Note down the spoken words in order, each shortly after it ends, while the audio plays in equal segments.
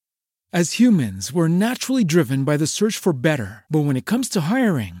As humans, we're naturally driven by the search for better. But when it comes to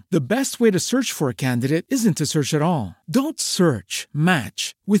hiring, the best way to search for a candidate isn't to search at all. Don't search,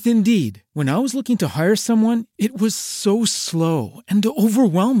 match with Indeed. When I was looking to hire someone, it was so slow and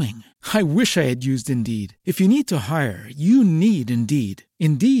overwhelming. I wish I had used Indeed. If you need to hire, you need Indeed.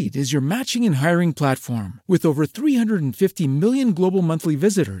 Indeed is your matching and hiring platform with over 350 million global monthly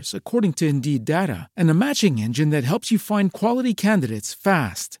visitors, according to Indeed data, and a matching engine that helps you find quality candidates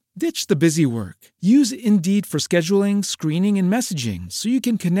fast. Ditch the busy work. Use Indeed for scheduling, screening, and messaging so you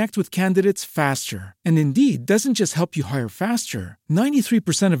can connect with candidates faster. And Indeed doesn't just help you hire faster.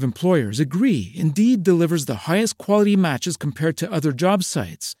 93% of employers agree Indeed delivers the highest quality matches compared to other job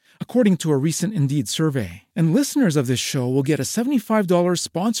sites, according to a recent Indeed survey. And listeners of this show will get a $75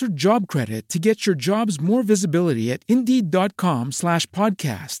 sponsored job credit to get your jobs more visibility at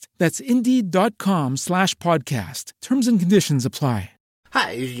Indeed.com/podcast. That's Indeed.com/podcast. Terms and conditions apply.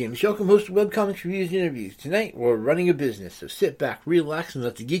 Hi, this is James Shelcom, host of Webcomics Reviews and Interviews. Tonight, we're running a business, so sit back, relax, and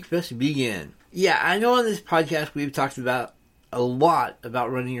let the Geek Fest begin. Yeah, I know on this podcast we've talked about a lot about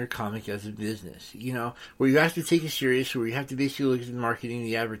running your comic as a business, where you have to take it serious, where you have to basically look at the marketing,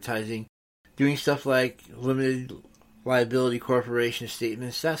 the advertising, doing stuff like limited liability corporation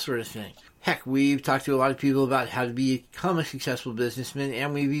statements, that sort of thing. Heck, we've talked to a lot of people about how to be a comic successful businessman,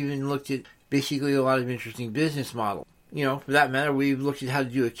 and we've even looked at basically a lot of interesting business models. For that matter, we've looked at how to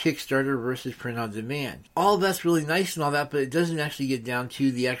do a Kickstarter versus print on demand. All of that's really nice and all that, but it doesn't actually get down to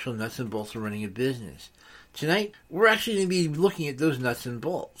the actual nuts and bolts of running a business. Tonight, we're actually going to be looking at those nuts and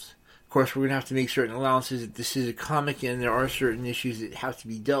bolts. Of course, we're going to have to make certain allowances that this is a comic and there are certain issues that have to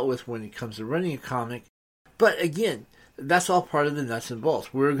be dealt with when it comes to running a comic. But again, that's all part of the nuts and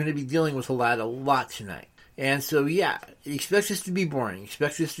bolts. We're going to be dealing with a lot tonight. And so, yeah, expect this to be boring.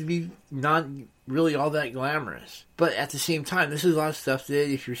 Expect this to be not really all that glamorous. But at the same time, this is a lot of stuff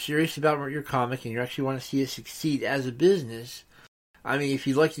that if you're serious about your comic and you actually want to see it succeed as a business, I mean, if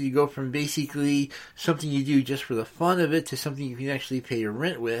you'd like to go from basically something you do just for the fun of it to something you can actually pay your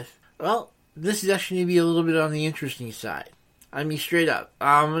rent with, well, this is actually going to be a little bit on the interesting side. I mean, straight up.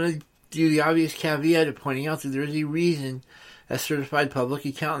 I'm going to do the obvious caveat of pointing out that there's a reason that certified public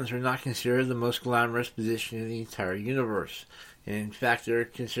accountants are not considered the most glamorous position in the entire universe. And in fact, they're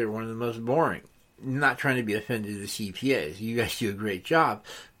considered one of the most boring. Not trying to be offended to the CPAs. You guys do a great job.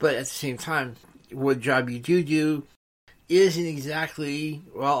 But at the same time, what job you do isn't exactly,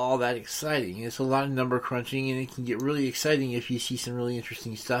 all that exciting. It's a lot of number crunching, and it can get really exciting if you see some really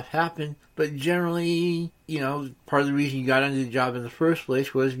interesting stuff happen. But generally, part of the reason you got into the job in the first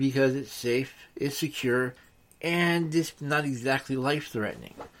place was because it's safe, it's secure, and it's not exactly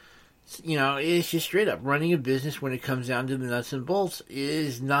life-threatening. It's just straight up. Running a business when it comes down to the nuts and bolts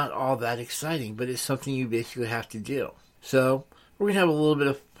is not all that exciting, but it's something you basically have to do. So, we're going to have a little bit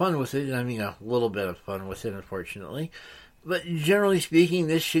of fun with it. I mean, a little bit of fun with it, unfortunately. But generally speaking,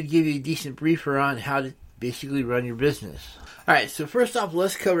 this should give you a decent briefer on how to basically run your business. Alright, so first off,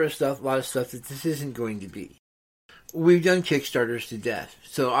 let's cover a lot of stuff that this isn't going to be. We've done Kickstarters to death,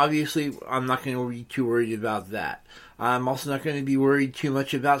 so obviously I'm not going to be too worried about that. I'm also not going to be worried too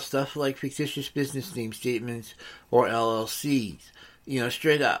much about stuff like fictitious business name statements or LLCs.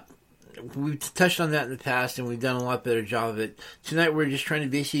 Straight up. We've touched on that in the past, and we've done a lot better job of it. Tonight we're just trying to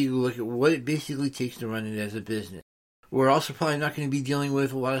basically look at what it basically takes to run it as a business. We're also probably not going to be dealing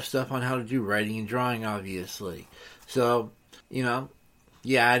with a lot of stuff on how to do writing and drawing, obviously. So,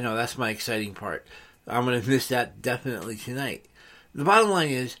 yeah, I know, that's my exciting part. I'm going to miss that definitely tonight. The bottom line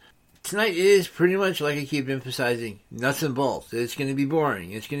is, tonight is pretty much, like I keep emphasizing, nuts and bolts. It's going to be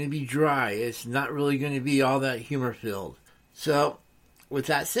boring. It's going to be dry. It's not really going to be all that humor-filled. So, with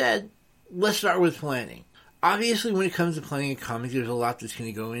that said, let's start with planning. Obviously, when it comes to planning a comic, there's a lot that's going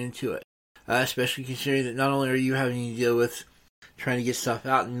to go into it. Especially considering that not only are you having to deal with trying to get stuff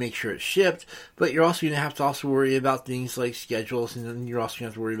out and make sure it's shipped, but you're also going to have to also worry about things like schedules, and then you're also going to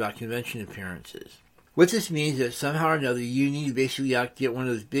have to worry about convention appearances. What this means is that somehow or another you need to basically get one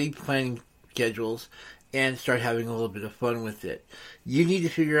of those big planning schedules and start having a little bit of fun with it. You need to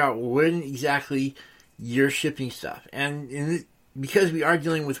figure out when exactly you're shipping stuff. And because we are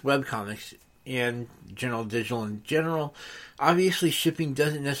dealing with webcomics and general digital in general, obviously shipping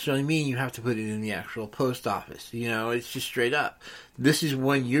doesn't necessarily mean you have to put it in the actual post office. It's just straight up. This is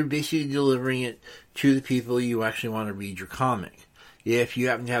when you're basically delivering it to the people you actually want to read your comic. If you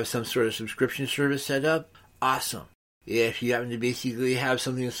happen to have some sort of subscription service set up, awesome. If you happen to basically have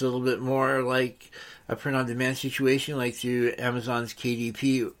something that's a little bit more like a print-on-demand situation, like through Amazon's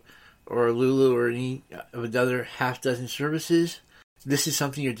KDP or Lulu or any of the other half-dozen services, this is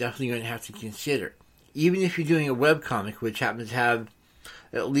something you're definitely going to have to consider. Even if you're doing a webcomic, which happens to have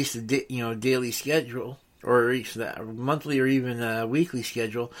at least a daily schedule, or at least a monthly or even a weekly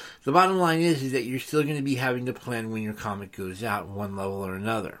schedule, the bottom line is that you're still going to be having to plan when your comic goes out in one level or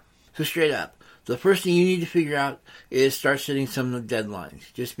another. So straight up, the first thing you need to figure out is start setting some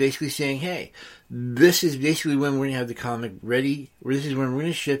deadlines. Just basically saying, hey, this is basically when we're going to have the comic ready, or this is when we're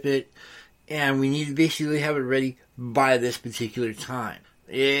going to ship it, and we need to basically have it ready by this particular time.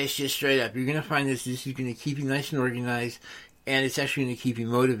 It's just straight up. You're going to find this is going to keep you nice and organized, and it's actually going to keep you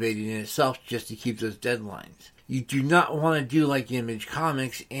motivated in itself just to keep those deadlines. You do not want to do like Image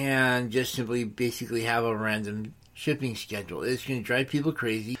Comics and just simply basically have a random shipping schedule. It's going to drive people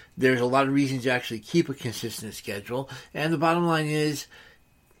crazy. There's a lot of reasons to actually keep a consistent schedule, and the bottom line is,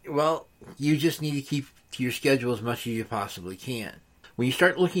 well, you just need to keep to your schedule as much as you possibly can. When you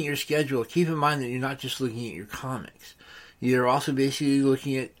start looking at your schedule, keep in mind that you're not just looking at your comics. You're also basically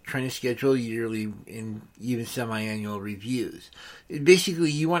looking at trying to schedule yearly and even semi-annual reviews.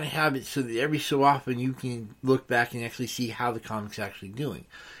 Basically, you want to have it so that every so often you can look back and actually see how the comic's actually doing.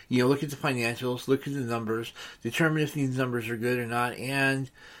 Look at the financials, look at the numbers, determine if these numbers are good or not,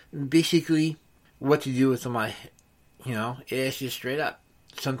 and basically what to do with them. It's just straight up.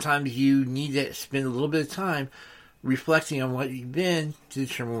 Sometimes you need to spend a little bit of time reflecting on what you've been to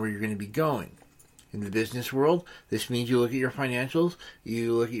determine where you're going to be going. In the business world, this means you look at your financials,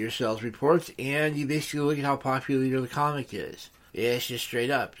 you look at your sales reports, and you basically look at how popular the comic is. It's just straight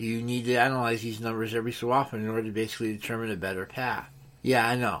up. You need to analyze these numbers every so often in order to basically determine a better path. Yeah,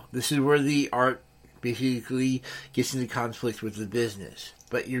 I know. This is where the art basically gets into conflict with the business.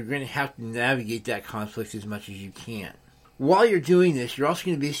 But you're going to have to navigate that conflict as much as you can. While you're doing this, you're also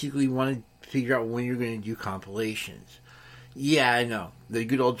going to basically want to figure out when you're going to do compilations. Yeah, I know. The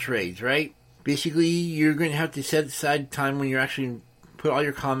good old trades, right? Basically, you're going to have to set aside time when you're actually put all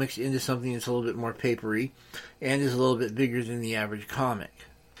your comics into something that's a little bit more papery and is a little bit bigger than the average comic.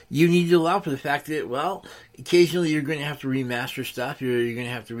 You need to allow for the fact that, well, occasionally you're going to have to remaster stuff, you're going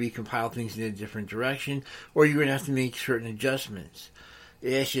to have to recompile things in a different direction, or you're going to have to make certain adjustments.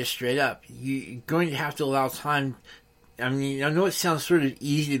 It's just straight up. You're going to have to allow time. I mean, I know it sounds sort of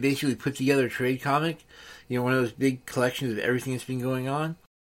easy to basically put together a trade comic, one of those big collections of everything that's been going on.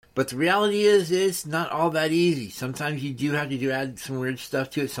 But the reality is, it's not all that easy. Sometimes you do have to add some weird stuff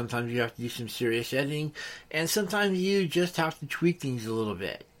to it. Sometimes you have to do some serious editing. And sometimes you just have to tweak things a little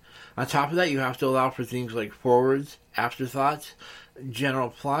bit. On top of that, you have to allow for things like forwards, afterthoughts, general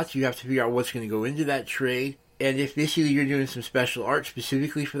plots. You have to figure out what's going to go into that trade. And if basically you're doing some special art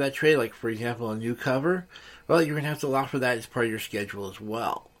specifically for that trade, like, for example, a new cover, well, you're going to have to allow for that as part of your schedule as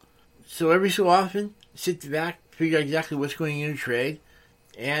well. So every so often, sit back, figure out exactly what's going into a trade,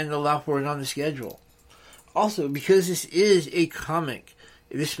 and allow for it on the schedule. Also, because this is a comic,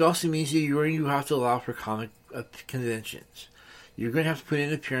 this also means that you're going to have to allow for comic conventions. You're going to have to put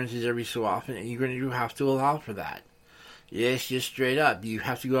in appearances every so often, and you're going to have to allow for that. It's just straight up. You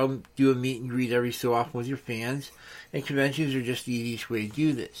have to go out and do a meet and greet every so often with your fans, and conventions are just the easiest way to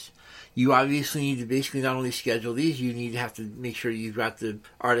do this. You obviously need to basically not only schedule these, you need to have to make sure you've got the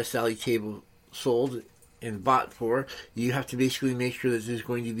Artist Alley table sold and bought for. You have to basically make sure that there's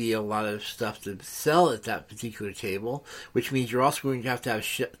going to be a lot of stuff to sell at that particular table, which means you're also going to have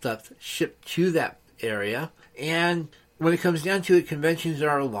stuff shipped to that area. And when it comes down to it, conventions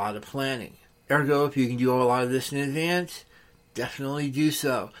are a lot of planning. Ergo, if you can do a lot of this in advance, definitely do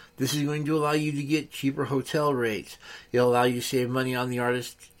so. This is going to allow you to get cheaper hotel rates. It'll allow you to save money on the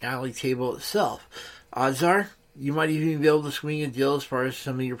Artist Alley table itself. Odds are, you might even be able to swing a deal as far as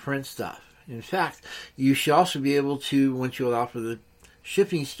some of your print stuff. In fact, you should also be able to, once you allow for the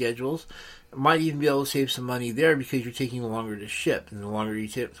shipping schedules, might even be able to save some money there because you're taking longer to ship. And the longer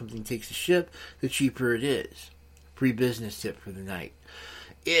something takes to ship, the cheaper it is. Free business tip for the night.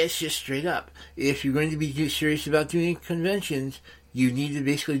 It's just straight up. If you're going to be serious about doing conventions, you need to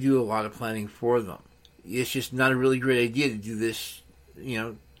basically do a lot of planning for them. It's just not a really great idea to do this,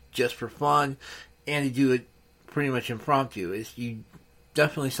 just for fun and to do it pretty much impromptu. It's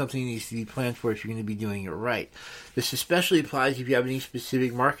definitely something that needs to be planned for if you're going to be doing it right. This especially applies if you have any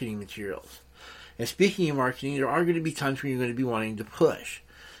specific marketing materials. And speaking of marketing, there are going to be times when you're going to be wanting to push.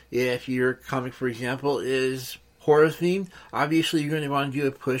 If your comic, for example, is horror themed, obviously you're going to want to do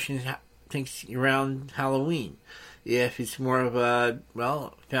a push and things around Halloween. If it's more of a,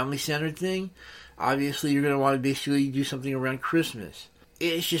 family-centered thing, obviously you're going to want to basically do something around Christmas.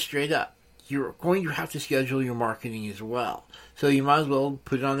 It's just straight up. You're going to have to schedule your marketing as well. So you might as well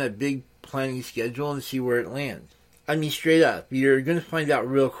put it on that big planning schedule and see where it lands. I mean, straight up, you're going to find out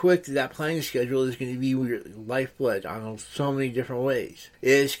real quick that planning schedule is going to be your lifeblood on so many different ways.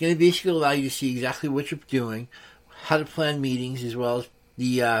 It's going to basically allow you to see exactly what you're doing, how to plan meetings, as well as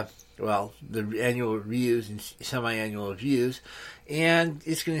the annual reviews and semi-annual reviews, and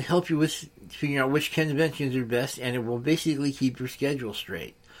it's going to help you with figuring out which conventions are best, and it will basically keep your schedule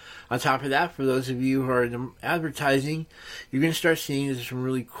straight. On top of that, for those of you who are in advertising, you're going to start seeing there's some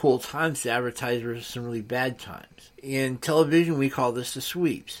really cool times to advertise versus some really bad times. In television, we call this the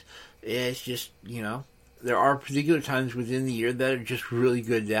sweeps. It's just, there are particular times within the year that are just really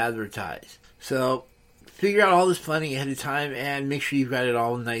good to advertise. So figure out all this planning ahead of time and make sure you've got it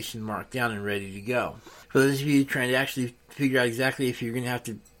all nice and marked down and ready to go. For those of you trying to actually figure out exactly if you're going to have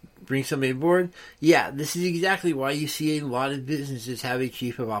to bring somebody aboard, this is exactly why you see a lot of businesses have a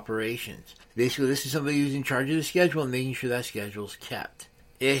chief of operations. Basically, this is somebody who's in charge of the schedule and making sure that schedule is kept.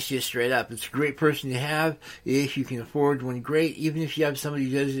 It's just straight up. It's a great person to have. If you can afford one, great. Even if you have somebody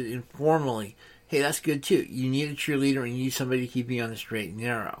who does it informally, hey, that's good too. You need a cheerleader and you need somebody to keep you on the straight and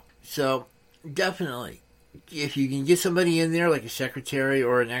narrow. So, definitely, if you can get somebody in there like a secretary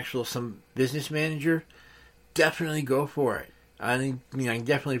or some business manager, definitely go for it. I can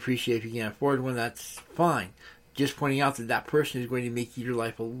definitely appreciate if you can't afford one, that's fine. Just pointing out that person is going to make your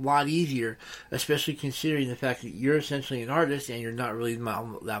life a lot easier, especially considering the fact that you're essentially an artist and you're not really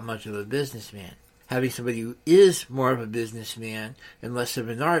that much of a businessman. Having somebody who is more of a businessman and less of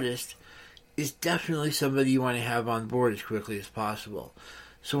an artist is definitely somebody you want to have on board as quickly as possible.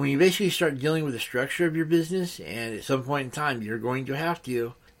 So when you basically start dealing with the structure of your business, and at some point in time you're going to have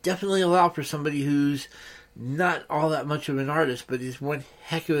to, definitely allow for somebody who's not all that much of an artist, but is one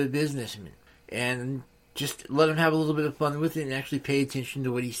heck of a businessman. And just let him have a little bit of fun with it and actually pay attention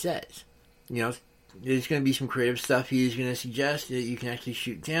to what he says. There's going to be some creative stuff he's going to suggest that you can actually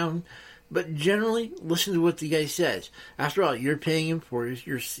shoot down, but generally, listen to what the guy says. After all, you're paying him for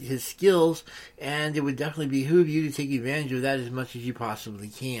his skills, and it would definitely behoove you to take advantage of that as much as you possibly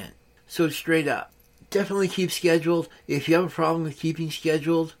can. So straight up, definitely keep scheduled. If you have a problem with keeping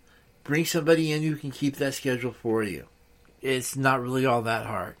scheduled, bring somebody in who can keep that schedule for you. It's not really all that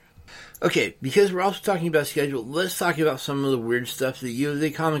hard. Okay, because we're also talking about schedule, let's talk about some of the weird stuff that you as a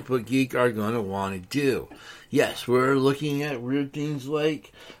comic book geek are going to want to do. Yes, we're looking at weird things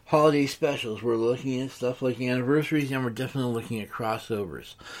like holiday specials. We're looking at stuff like anniversaries, and we're definitely looking at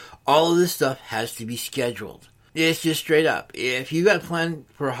crossovers. All of this stuff has to be scheduled. It's just straight up. If you got a plan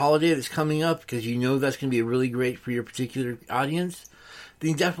for a holiday that's coming up because you know that's going to be really great for your particular audience,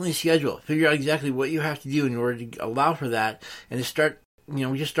 then definitely schedule it. Figure out exactly what you have to do in order to allow for that, and to start,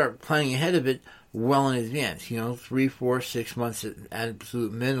 just start planning ahead of it well in advance. 3, 4, 6 months at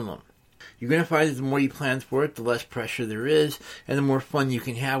absolute minimum. You're going to find that the more you plan for it, the less pressure there is, and the more fun you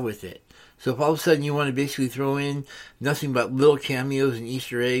can have with it. So if all of a sudden you want to basically throw in nothing but little cameos and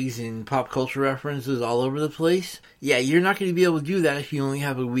Easter eggs and pop culture references all over the place, you're not going to be able to do that if you only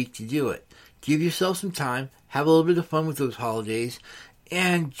have a week to do it. Give yourself some time, have a little bit of fun with those holidays,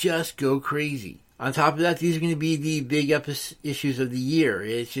 and just go crazy. On top of that, these are going to be the big issues of the year.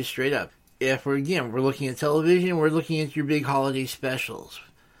 It's just straight up. If we're looking at television, we're looking at your big holiday specials.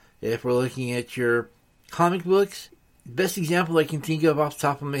 If we're looking at your comic books, the best example I can think of off the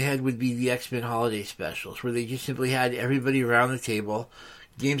top of my head would be the X-Men holiday specials, where they just simply had everybody around the table,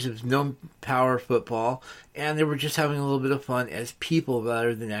 games of no power football, and they were just having a little bit of fun as people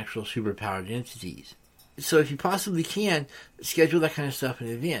rather than actual superpowered entities. So if you possibly can, schedule that kind of stuff in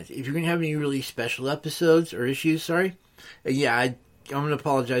advance. If you're going to have any really special episodes or issues, I'm going to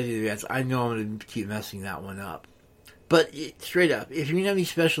apologize in advance. I know I'm going to keep messing that one up. But straight up, if you're going to have any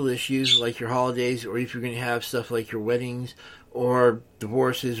special issues like your holidays, or if you're going to have stuff like your weddings or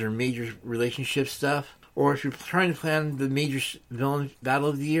divorces or major relationship stuff, or if you're trying to plan the major villain battle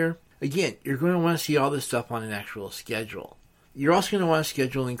of the year, again, you're going to want to see all this stuff on an actual schedule. You're also going to want to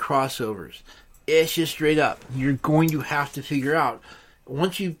schedule in crossovers. It's just straight up. You're going to have to figure out,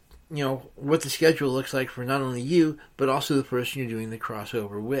 once you know what the schedule looks like for not only you, but also the person you're doing the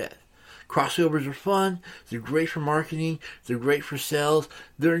crossover with. Crossovers are fun, they're great for marketing, they're great for sales,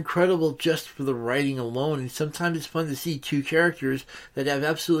 they're incredible just for the writing alone, and sometimes it's fun to see two characters that have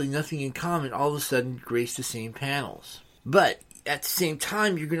absolutely nothing in common all of a sudden grace the same panels. But at the same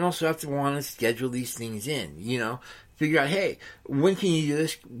time, you're going to also have to want to schedule these things in, figure out, hey, when can you do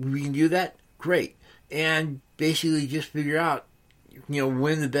this? We can do that? Great. And basically just figure out,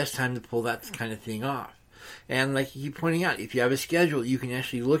 when the best time to pull that kind of thing off. And like you keep pointing out, if you have a schedule, you can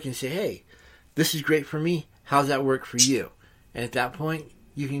actually look and say, hey, this is great for me. How's that work for you? And at that point,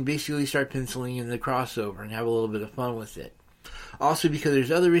 you can basically start penciling in the crossover and have a little bit of fun with it. Also, because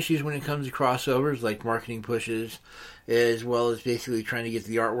there's other issues when it comes to crossovers, like marketing pushes, as well as basically trying to get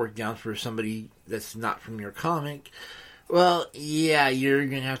the artwork down for somebody that's not from your comic. Well, you're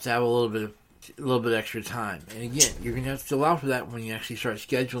going to have a little bit of a little bit extra time. And again, you're going to have to allow for that when you actually start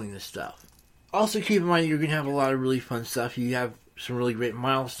scheduling this stuff. Also keep in mind you're going to have a lot of really fun stuff. You have some really great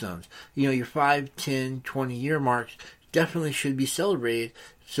milestones. Your 5, 10, 20 year marks definitely should be celebrated.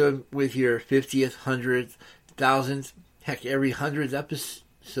 So with your 50th, 100th, 1000th, heck, every 100th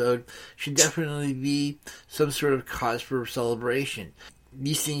episode should definitely be some sort of cause for celebration.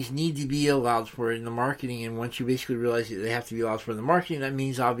 These things need to be allowed for in the marketing, and once you basically realize that they have to be allowed for in the marketing, that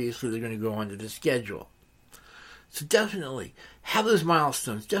means obviously they're going to go onto the schedule. So definitely have those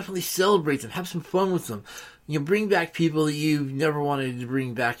milestones. Definitely celebrate them. Have some fun with them. Bring back people that you've never wanted to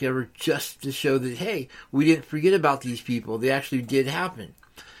bring back ever, just to show that, hey, we didn't forget about these people. They actually did happen.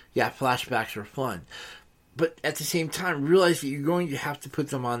 Yeah, flashbacks are fun. But at the same time, realize that you're going to have to put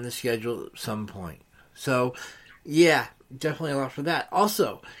them on the schedule at some point. So, yeah, definitely allow for that.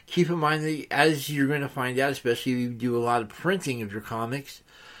 Also, keep in mind that as you're going to find out, especially if you do a lot of printing of your comics,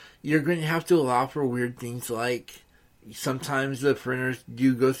 you're going to have to allow for weird things like sometimes the printers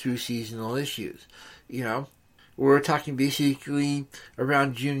do go through seasonal issues. We're talking basically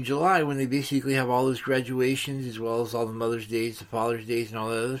around June, July, when they basically have all those graduations as well as all the Mother's Days, the Father's Days, and all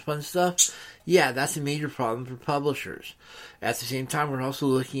that other fun stuff. Yeah, that's a major problem for publishers. At the same time, we're also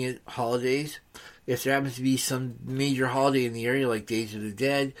looking at holidays. If there happens to be some major holiday in the area like Days of the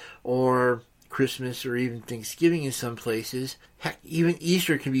Dead or Christmas or even Thanksgiving in some places, heck, even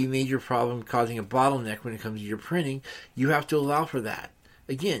Easter can be a major problem causing a bottleneck when it comes to your printing. You have to allow for that.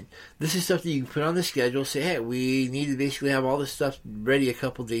 Again, this is stuff that you can put on the schedule, say, hey, we need to basically have all this stuff ready a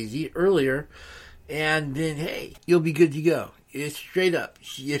couple days earlier, and then, hey, you'll be good to go. It's straight up.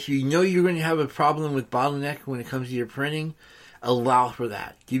 If you know you're going to have a problem with bottleneck when it comes to your printing, allow for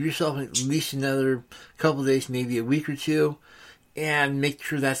that. Give yourself at least another couple days, maybe a week or two, and make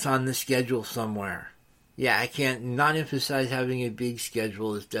sure that's on the schedule somewhere. Yeah, I can't not emphasize having a big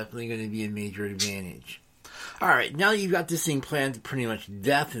schedule is definitely going to be a major advantage. Alright, now that you've got this thing planned to pretty much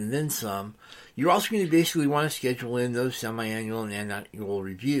death and then some, you're also going to basically want to schedule in those semi-annual and annual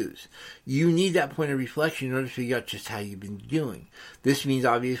reviews. You need that point of reflection in order to figure out just how you've been doing. This means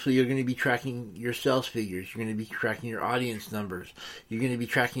obviously you're going to be tracking your sales figures, you're going to be tracking your audience numbers, you're going to be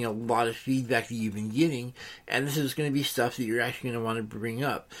tracking a lot of feedback that you've been getting, and this is going to be stuff that you're actually going to want to bring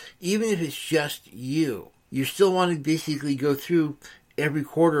up. Even if it's just you still want to basically go through every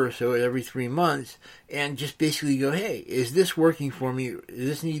quarter or so, every 3 months, and just basically go, hey, is this working for me? Does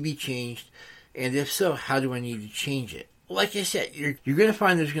this need to be changed? And if so, how do I need to change it? Like I said, you're going to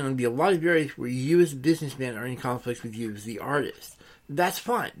find there's going to be a lot of areas where you as a businessman are in conflict with you as the artist. That's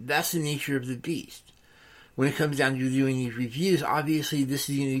fine. That's the nature of the beast. When it comes down to doing these reviews, obviously this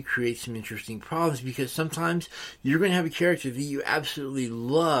is going to create some interesting problems because sometimes you're going to have a character that you absolutely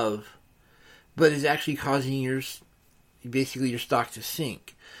love, but is actually causing your stock to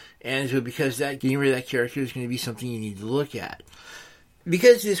sink. And so because getting rid of that character is going to be something you need to look at.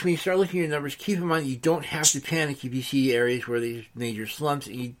 Because of this, when you start looking at your numbers, keep in mind you don't have to panic if you see areas where there's major slumps.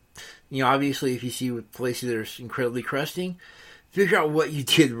 Obviously, if you see places that are incredibly cresting, figure out what you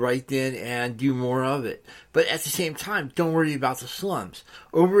did right then and do more of it. But at the same time, don't worry about the slumps.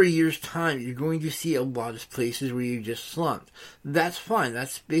 Over a year's time, you're going to see a lot of places where you just slumped. That's fine.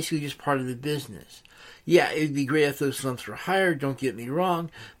 That's basically just part of the business. Yeah, it would be great if those slumps were higher, don't get me wrong,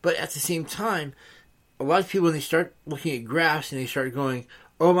 but at the same time, a lot of people, when they start looking at graphs and they start going,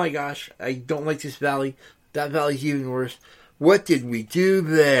 oh my gosh, I don't like this valley, that valley's even worse, what did we do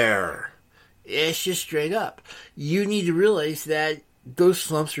there? It's just straight up. You need to realize that those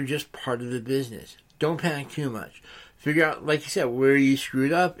slumps are just part of the business. Don't panic too much. Figure out, like I said, where you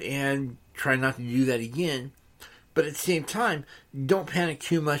screwed up and try not to do that again. But at the same time, don't panic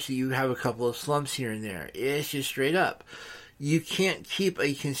too much that you have a couple of slumps here and there. It's just straight up. You can't keep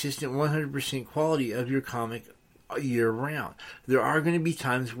a consistent 100% quality of your comic year round. There are going to be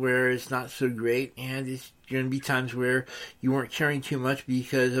times where it's not so great, and it's going to be times where you weren't caring too much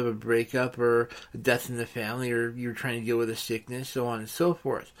because of a breakup or a death in the family, or you're trying to deal with a sickness, so on and so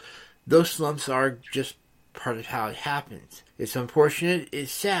forth. Those slumps are just part of how it happens. It's unfortunate,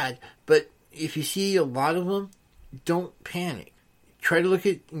 it's sad, but if you see a lot of them, don't panic. Try to look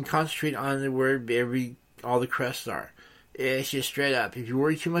at and concentrate on where all the crests are. It's just straight up. If you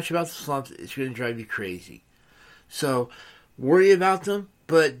worry too much about the slumps, it's going to drive you crazy. So, worry about them,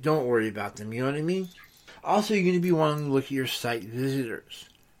 but don't worry about them. You know what I mean? Also, you're going to be wanting to look at your site visitors.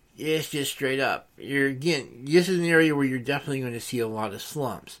 It's just straight up. This is an area where you're definitely going to see a lot of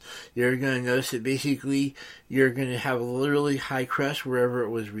slumps. You're going to notice that basically you're going to have a really high crest wherever it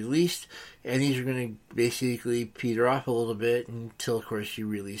was released, and these are going to basically peter off a little bit until, of course, you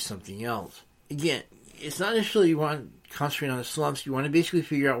release something else. Again, it's not necessarily you want concentrate on the slumps. You want to basically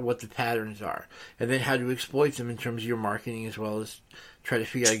figure out what the patterns are and then how to exploit them in terms of your marketing, as well as try to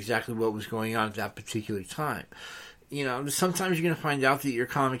figure out exactly what was going on at that particular time. Sometimes you're going to find out that your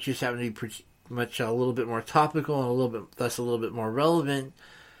comics just happen to be pretty much a little bit more topical and a little bit more relevant.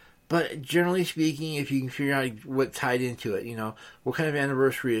 But generally speaking, if you can figure out what tied into it, what kind of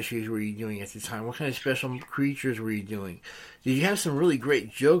anniversary issues were you doing at the time? What kind of special creatures were you doing? Did you have some really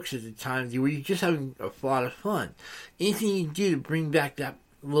great jokes at the time? Were you just having a lot of fun? Anything you can do to bring back that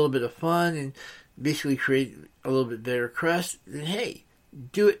little bit of fun and basically create a little bit better crest, then hey,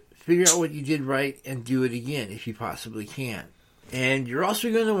 do it. Figure out what you did right and do it again if you possibly can. And you're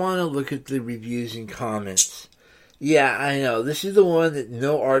also going to want to look at the reviews and comments. Yeah, I know. This is the one that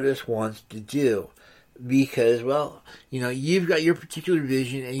no artist wants to do. Because, you've got your particular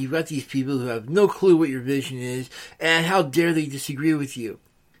vision and you've got these people who have no clue what your vision is and how dare they disagree with you.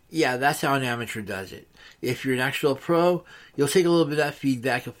 Yeah, that's how an amateur does it. If you're an actual pro, you'll take a little bit of that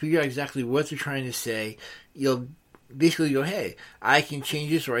feedback. You'll figure out exactly what they're trying to say. You'll basically go, hey, I can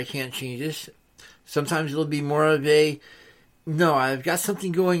change this or I can't change this. Sometimes it'll be more of no, I've got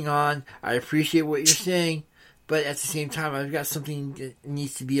something going on. I appreciate what you're saying. But at the same time, I've got something that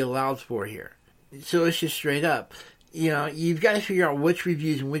needs to be allowed for here. So it's just straight up. You've got to figure out which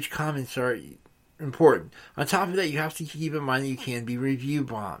reviews and which comments are important. On top of that, you have to keep in mind that you can be review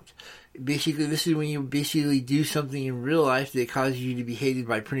bombed. Basically, this is when you basically do something in real life that causes you to be hated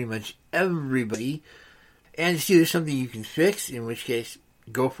by pretty much everybody. And it's either something you can fix, in which case,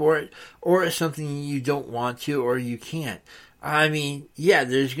 go for it, or it's something you don't want to or you can't.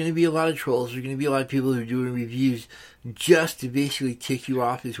 There's going to be a lot of trolls. There's going to be a lot of people who are doing reviews just to basically tick you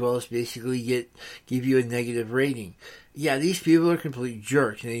off, as well as basically give you a negative rating. Yeah, these people are complete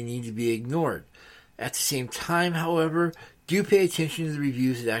jerks and they need to be ignored. At the same time, however, do pay attention to the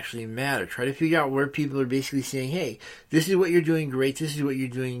reviews that actually matter. Try to figure out where people are basically saying, hey, this is what you're doing great, this is what you're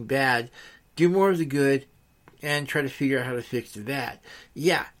doing bad. Do more of the good and try to figure out how to fix the bad.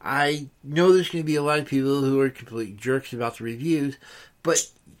 Yeah, I know there's going to be a lot of people who are complete jerks about the reviews, but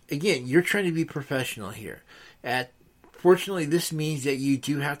again, you're trying to be professional here. Fortunately, this means that you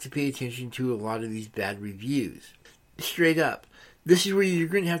do have to pay attention to a lot of these bad reviews. Straight up. This is where you're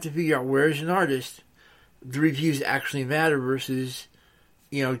going to have to figure out where, as an artist, the reviews actually matter versus,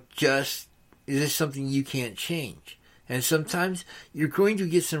 just, is this something you can't change? And sometimes you're going to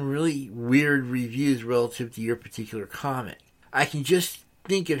get some really weird reviews relative to your particular comic. I can just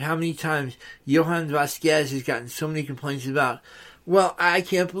think of how many times Johan Vasquez has gotten so many complaints about, well, I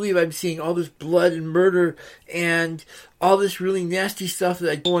can't believe I'm seeing all this blood and murder and all this really nasty stuff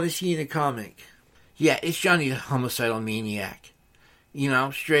that I don't want to see in a comic. Yeah, it's Johnny the Homicidal Maniac.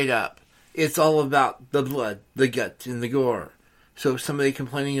 Straight up. It's all about the blood, the guts, and the gore. So somebody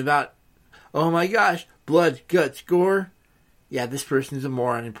complaining about, oh my gosh, blood, guts, gore. Yeah, this person is a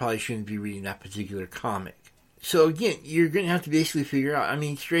moron and probably shouldn't be reading that particular comic. So again, you're going to have to basically figure out,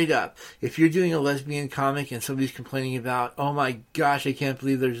 straight up, if you're doing a lesbian comic and somebody's complaining about, oh my gosh, I can't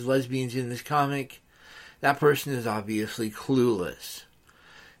believe there's lesbians in this comic, that person is obviously clueless.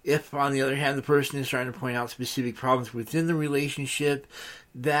 If, on the other hand, the person is trying to point out specific problems within the relationship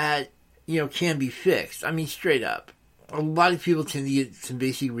that, can be fixed, straight up. A lot of people tend to get some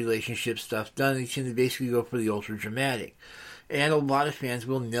basic relationship stuff done. They tend to basically go for the ultra dramatic. And a lot of fans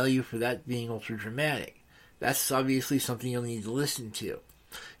will nail you for that being ultra dramatic. That's obviously something you'll need to listen to.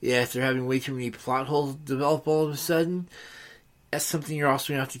 Yeah, if they're having way too many plot holes develop all of a sudden, that's something you're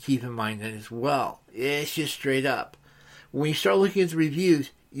also going to have to keep in mind as well. It's just straight up. When you start looking at the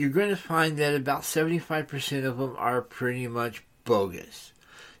reviews, you're going to find that about 75% of them are pretty much bogus.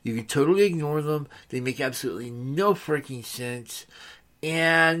 You can totally ignore them. They make absolutely no freaking sense.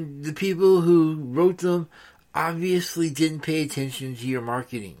 And the people who wrote them obviously didn't pay attention to your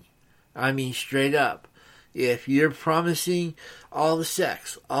marketing. Straight up. If you're promising all the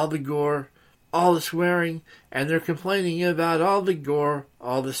sex, all the gore, all the swearing, and they're complaining about all the gore,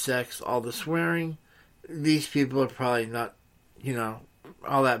 all the sex, all the swearing, these people are probably not,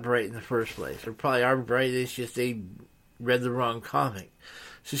 all that bright in the first place. Or probably are bright, it's just they read the wrong comic.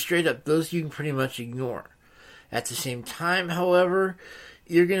 So straight up, those you can pretty much ignore. At the same time, however,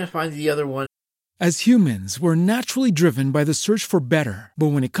 you're going to find the other one. As humans, we're naturally driven by the search for better. But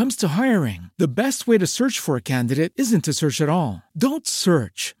when it comes to hiring, the best way to search for a candidate isn't to search at all. Don't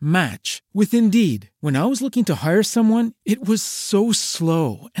search, match with Indeed. When I was looking to hire someone, it was so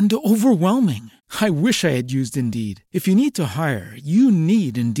slow and overwhelming. I wish I had used Indeed. If you need to hire, you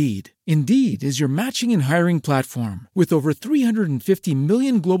need Indeed. Indeed is your matching and hiring platform with over 350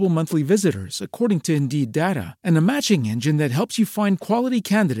 million global monthly visitors, according to Indeed data, and a matching engine that helps you find quality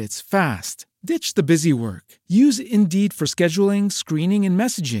candidates fast. Ditch the busy work. Use Indeed for scheduling, screening, and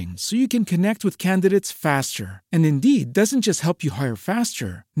messaging so you can connect with candidates faster. And Indeed doesn't just help you hire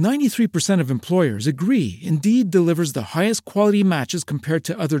faster. 93% of employers agree Indeed delivers the highest quality matches compared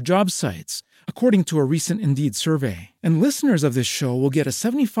to other job sites, according to a recent Indeed survey. And listeners of this show will get a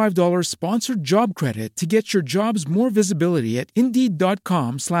 $75 sponsored job credit to get your jobs more visibility at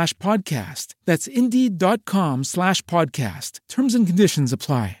Indeed.com/podcast. That's Indeed.com/podcast. Terms and conditions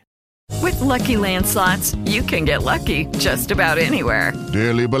apply. With Lucky Land Slots, you can get lucky just about anywhere.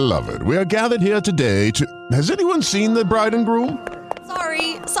 Dearly beloved, we are gathered here today to... Has anyone seen the bride and groom?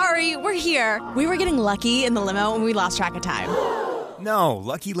 Sorry, we're here. We were getting lucky in the limo and we lost track of time. No,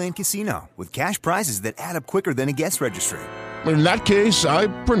 Lucky Land Casino, with cash prizes that add up quicker than a guest registry. In that case, I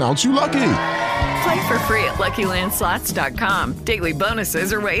pronounce you lucky. Play for free at LuckyLandSlots.com. Daily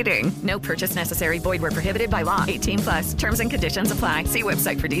bonuses are waiting. No purchase necessary. Void where prohibited by law. 18+. Terms and conditions apply. See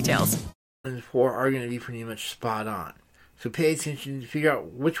website for details. 1 and 4 are going to be pretty much spot on. So pay attention to figure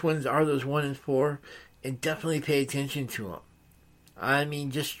out which ones are those 1 and 4, and definitely pay attention to them. I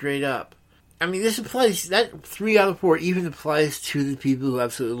mean, just straight up. I mean, this applies, that 3 out of 4 even applies to the people who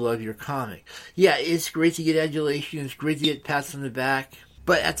absolutely love your comic. Yeah, it's great to get adulation, it's great to get pats on the back,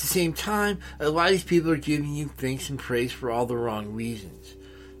 but at the same time, a lot of these people are giving you thanks and praise for all the wrong reasons.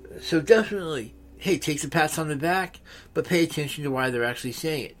 So definitely, hey, take the pats on the back, but pay attention to why they're actually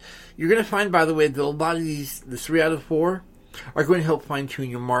saying it. You're going to find, by the way, that a lot of these, the 3 out of 4, are going to help fine-tune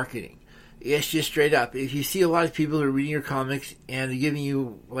your marketing. It's just straight up. If you see a lot of people who are reading your comics and they're giving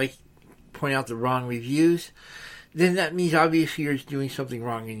you, point out the wrong reviews, then that means obviously you're doing something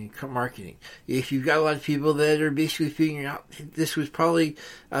wrong in your marketing. If you've got a lot of people that are basically figuring out this was probably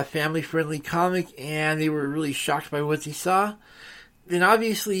a family-friendly comic and they were really shocked by what they saw, then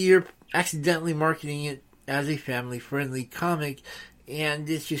obviously you're accidentally marketing it as a family-friendly comic and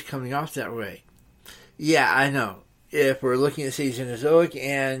it's just coming off that way. Yeah, I know. If we're looking at, say, Xenozoic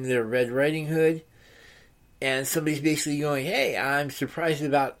and the Red Riding Hood, and somebody's basically going, hey, I'm surprised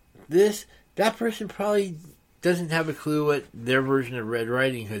about this, that person probably doesn't have a clue what their version of Red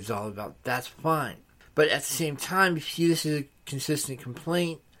Riding Hood is all about. That's fine. But at the same time, if you see this as a consistent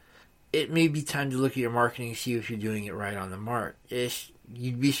complaint, it may be time to look at your marketing and see if you're doing it right on the mark.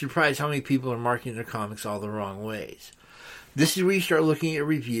 You'd be surprised how many people are marketing their comics all the wrong ways. This is where you start looking at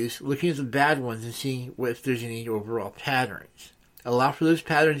reviews, looking at the bad ones, and seeing if there's any overall patterns. Allow for those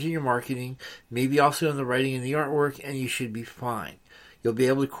patterns in your marketing, maybe also in the writing and the artwork, and you should be fine. You'll be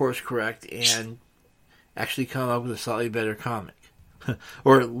able to course correct and actually come up with a slightly better comic.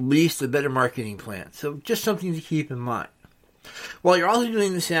 Or at least a better marketing plan. So just something to keep in mind. While you're also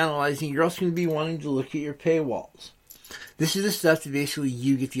doing this analyzing, you're also going to be wanting to look at your paywalls. This is the stuff that basically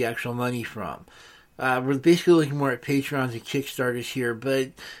you get the actual money from. We're basically looking more at Patreons and Kickstarters here,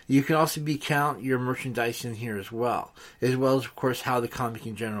 but you can also count your merchandise in here as well as, of course, how the comic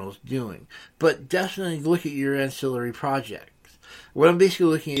in general is doing. But definitely look at your ancillary projects. What I'm basically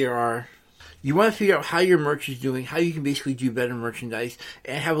looking at here are, you want to figure out how your merch is doing, how you can basically do better merchandise,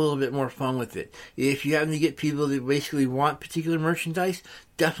 and have a little bit more fun with it. If you happen to get people that basically want particular merchandise,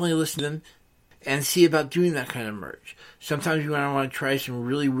 definitely listen to them and see about doing that kind of merch. Sometimes you want to try some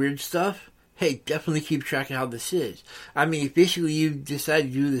really weird stuff. Hey, definitely keep track of how this is. I mean, if basically you decide to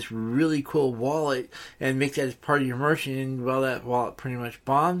do this really cool wallet and make that as part of your merch, and well, that wallet pretty much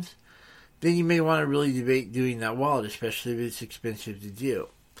bombs, then you may want to really debate doing that wallet, especially if it's expensive to do.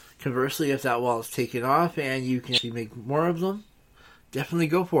 Conversely, if that wallet's taken off and you can actually make more of them, definitely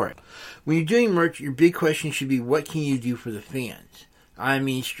go for it. When you're doing merch, your big question should be, what can you do for the fans? I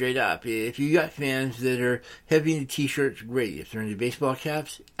mean, straight up. If you got fans that are heavy into t-shirts, great. If they're into baseball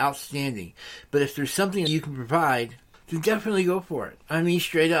caps, outstanding. But if there's something you can provide, then definitely go for it. I mean,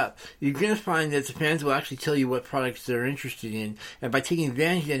 straight up. You're going to find that the fans will actually tell you what products they're interested in, and by taking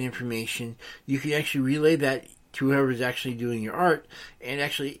advantage of that information, you can actually relay that to whoever's actually doing your art and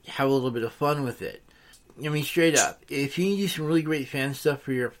actually have a little bit of fun with it. I mean, straight up. If you can do some really great fan stuff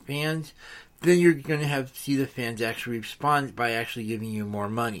for your fans, then you're going to see the fans actually respond by actually giving you more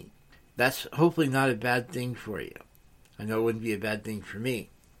money. That's hopefully not a bad thing for you. I know it wouldn't be a bad thing for me.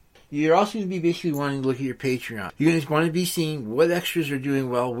 You're also going to be basically wanting to look at your Patreon. You're going to want to be seeing what extras are doing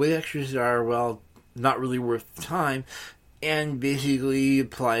well, what extras are, well, not really worth the time, and basically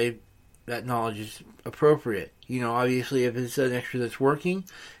apply that knowledge as appropriate. You know, obviously, if it's an extra that's working,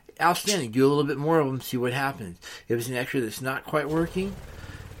 outstanding. Do a little bit more of them, see what happens. If it's an extra that's not quite working,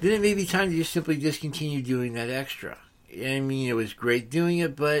 then it may be time to just simply discontinue doing that extra. I mean, it was great doing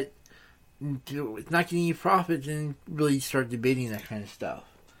it, but it's not getting you profit, then really start debating that kind of stuff.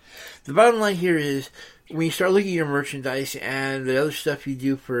 The bottom line here is, when you start looking at your merchandise and the other stuff you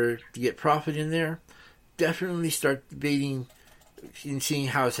do to get profit in there, definitely start debating and seeing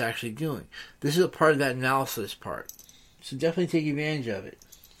how it's actually doing. This is a part of that analysis part. So definitely take advantage of it.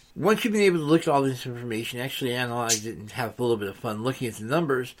 Once you've been able to look at all this information, actually analyze it, and have a little bit of fun looking at the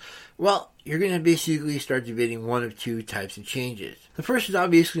numbers, well, you're going to basically start debating one of two types of changes. The first is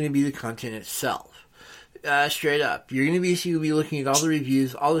obviously going to be the content itself. Straight up. You're going to basically be looking at all the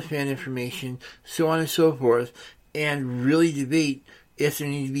reviews, all the fan information, so on and so forth, and really debate if there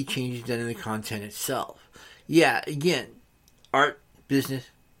need to be changes done in the content itself. Yeah, again, art, business,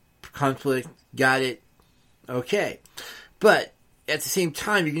 conflict, got it, okay. But at the same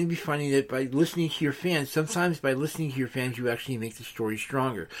time, you're going to be finding that by listening to your fans, sometimes by listening to your fans, you actually make the story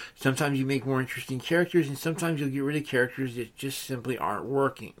stronger. Sometimes you make more interesting characters, and sometimes you'll get rid of characters that just simply aren't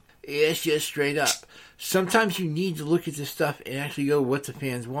working. It's just straight up. Sometimes you need to look at this stuff and actually go what the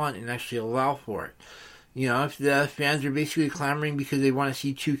fans want and actually allow for it. You know, if the fans are basically clamoring because they want to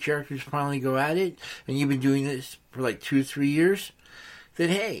see two characters finally go at it, and you've been doing this for like 2 or 3 years, then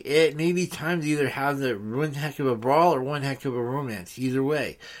hey, it may be time to either have the one heck of a brawl or one heck of a romance. Either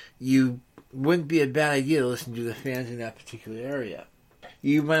way, you wouldn't be a bad idea to listen to the fans in that particular area.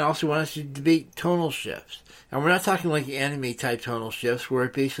 You might also want us to debate tonal shifts. And we're not talking like anime-type tonal shifts where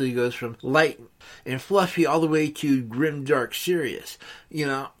it basically goes from light and fluffy all the way to grim, dark, serious. You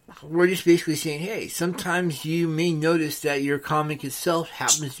know, we're just basically saying, hey, sometimes you may notice that your comic itself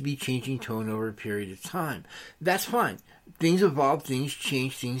happens to be changing tone over a period of time. That's fine. Things evolve, things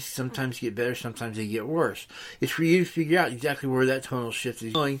change, things sometimes get better, sometimes they get worse. It's for you to figure out exactly where that tonal shift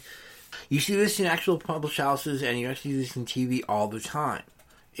is going. You see this in actual published houses, and you actually see this in TV all the time.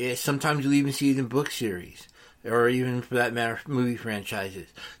 Sometimes you'll even see it in book series, or even for that matter, movie franchises.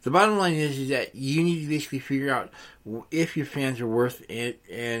 The bottom line is that you need to basically figure out if your fans are worth it,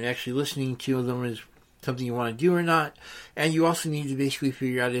 and actually listening to them is something you want to do or not. And you also need to basically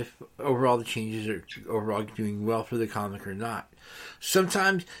figure out if overall the changes are overall doing well for the comic or not.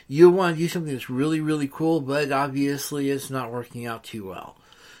 Sometimes you'll want to do something that's really, really cool, but obviously it's not working out too well.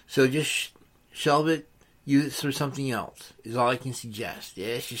 So just shelve it, use it for something else, is all I can suggest. Yeah,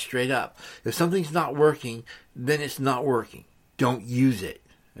 it's just straight up. If something's not working, then it's not working. Don't use it,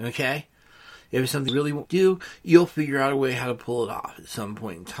 okay? If it's something you really won't do, you'll figure out a way how to pull it off at some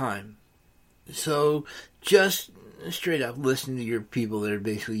point in time. So just straight up listen to your people that are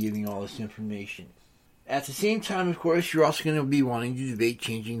basically giving all this information. At the same time, of course, you're also going to be wanting to debate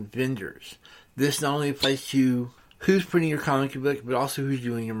changing vendors. This not only applies to who's printing your comic book, but also who's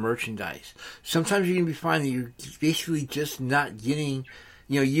doing your merchandise. Sometimes you're going to be finding that you're basically just not getting,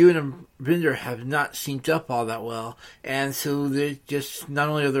 you and a vendor have not synced up all that well, and so there's just, not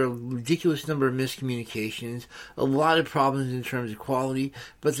only are there a ridiculous number of miscommunications, a lot of problems in terms of quality,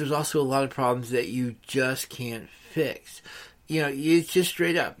 but there's also a lot of problems that you just can't fix. It's just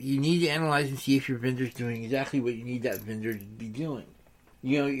straight up. You need to analyze and see if your vendor's doing exactly what you need that vendor to be doing.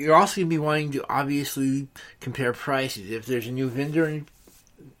 You're also going to be wanting to obviously compare prices. If there's a new vendor in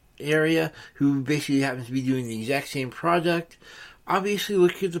area who basically happens to be doing the exact same product, obviously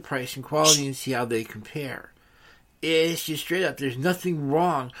look at the price and quality and see how they compare. It's just straight up. There's nothing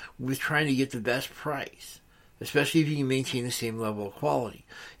wrong with trying to get the best price, especially if you can maintain the same level of quality.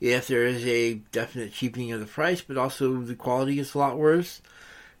 If there is a definite cheapening of the price, but also the quality gets a lot worse,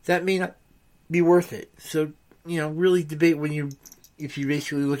 that may not be worth it. So, really debate if you're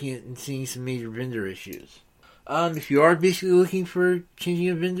basically looking at and seeing some major vendor issues. If you are basically looking for changing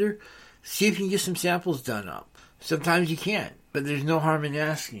a vendor, see if you can get some samples done up. Sometimes you can't, but there's no harm in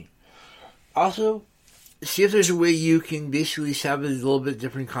asking. Also, see if there's a way you can basically have a little bit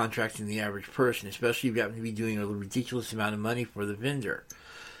different contract than the average person, especially if you happen to be doing a ridiculous amount of money for the vendor.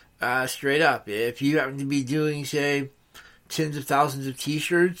 Straight up, if you happen to be doing, say, tens of thousands of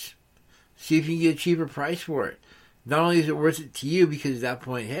t-shirts, see if you can get a cheaper price for it. Not only is it worth it to you, because at that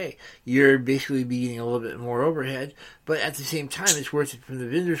point, hey, you're basically getting a little bit more overhead, but at the same time, it's worth it from the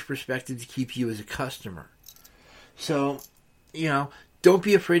vendor's perspective to keep you as a customer. So, don't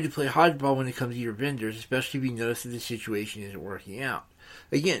be afraid to play hardball when it comes to your vendors, especially if you notice that the situation isn't working out.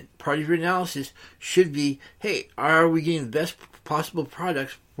 Again, part of your analysis should be, hey, are we getting the best possible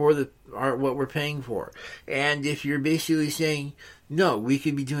products for what we're paying for? And if you're basically saying, no, we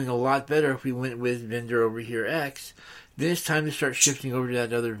could be doing a lot better if we went with vendor over here X, then it's time to start shifting over to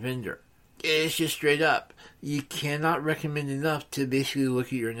that other vendor. It's just straight up. You cannot recommend enough to basically look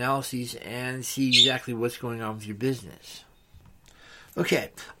at your analyses and see exactly what's going on with your business. Okay,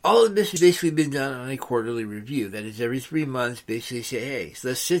 all of this has basically been done on a quarterly review. That is, every 3 months, basically say, hey, so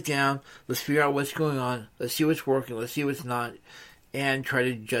let's sit down, let's figure out what's going on, let's see what's working, let's see what's not, and try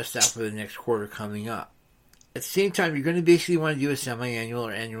to adjust that for the next quarter coming up. At the same time, you're going to basically want to do a semi-annual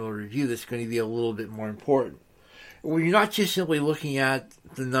or annual review that's going to be a little bit more important. Well, you're not just simply looking at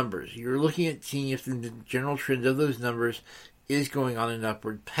the numbers. You're looking at seeing if the general trend of those numbers is going on an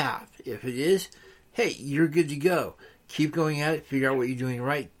upward path. If it is, hey, you're good to go. Keep going at it, figure out what you're doing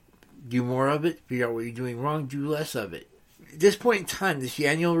right, do more of it, figure out what you're doing wrong, do less of it. At this point in time, this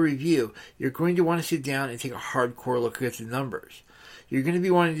annual review, you're going to want to sit down and take a hardcore look at the numbers. You're going to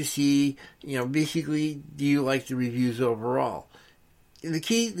be wanting to see, basically, do you like the reviews overall? And the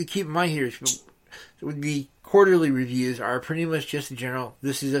key to keep in mind here is would be quarterly reviews are pretty much just the general,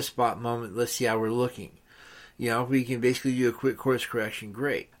 this is a spot moment, let's see how we're looking. If we can basically do a quick course correction,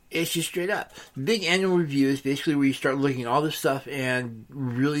 great. It's just straight up. The big annual review is basically where you start looking at all this stuff and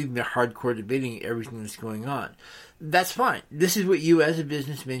really hardcore debating everything that's going on. That's fine. This is what you as a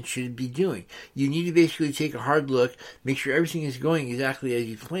businessman should be doing. You need to basically take a hard look, make sure everything is going exactly as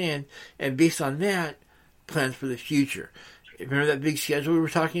you planned, and based on that, plan for the future. Remember that big schedule we were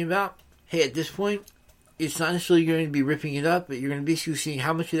talking about? Hey, at this point, it's not necessarily going to be ripping it up, but you're going to basically see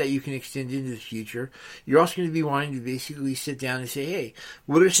how much of that you can extend into the future. You're also going to be wanting to basically sit down and say, hey,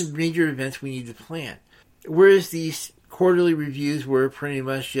 what are some major events we need to plan? Whereas these quarterly reviews were pretty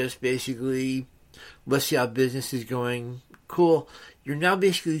much just basically, let's see how business is going. Cool. You're now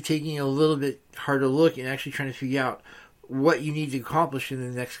basically taking a little bit harder look and actually trying to figure out what you need to accomplish in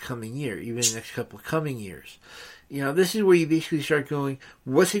the next coming year, even the next couple of coming years. This is where you basically start going,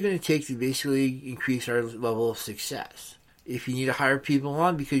 what's it going to take to basically increase our level of success? If you need to hire people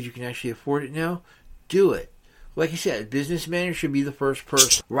on because you can actually afford it now, do it. Like I said, business manager should be the first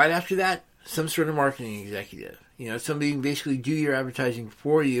person. Right after that, some sort of marketing executive. Somebody who can basically do your advertising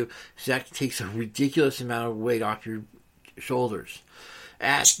for you, so that takes a ridiculous amount of weight off your shoulders.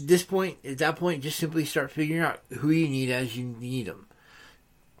 At that point, just simply start figuring out who you need as you need them.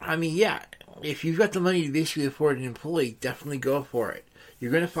 If you've got the money to basically afford an employee, definitely go for it.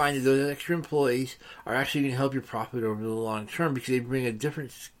 You're going to find that those extra employees are actually going to help your profit over the long term because they bring a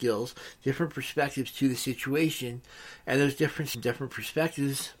different skills, different perspectives to the situation, and those different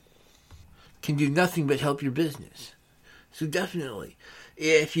perspectives can do nothing but help your business. So definitely,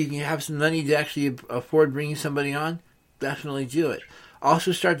 if you can have some money to actually afford bringing somebody on, definitely do it.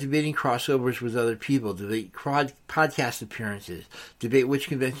 Also start debating crossovers with other people. Debate podcast appearances. Debate which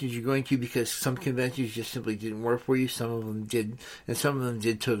conventions you're going to because some conventions just simply didn't work for you. Some of them did, and some of them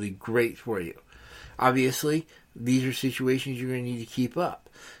did totally great for you. Obviously, these are situations you're going to need to keep up.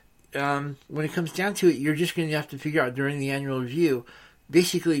 When it comes down to it, you're just going to have to figure out during the annual review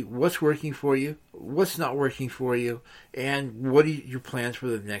basically what's working for you, what's not working for you, and what are your plans for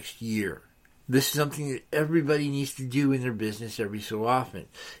the next year. This is something that everybody needs to do in their business every so often.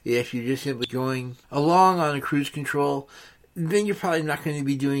 If you're just simply going along on a cruise control, then you're probably not going to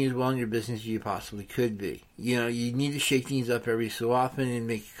be doing as well in your business as you possibly could be. You need to shake things up every so often and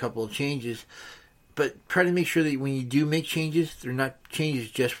make a couple of changes. But try to make sure that when you do make changes, they're not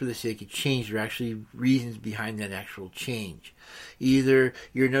changes just for the sake of change. They're actually reasons behind that actual change. Either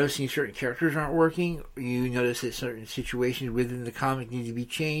you're noticing certain characters aren't working, or you notice that certain situations within the comic need to be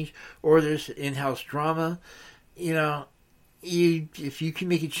changed, or there's in-house drama. If you can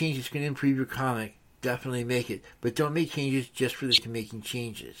make a change that's going to improve your comic, definitely make it. But don't make changes just for the sake of making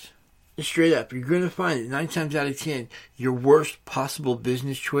changes. Straight up, you're going to find that 9 times out of 10, your worst possible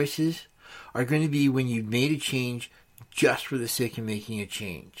business choices are going to be when you made a change just for the sake of making a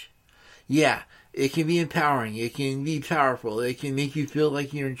change. Yeah, it can be empowering, it can be powerful, it can make you feel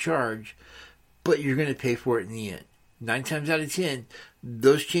like you're in charge, but you're going to pay for it in the end. 9 times out of 10,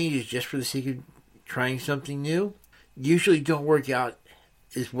 those changes just for the sake of trying something new usually don't work out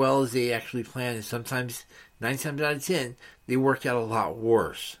as well as they actually plan, and sometimes 9 times out of 10, they work out a lot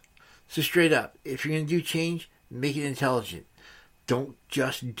worse. So straight up, if you're going to do change, make it intelligent. Don't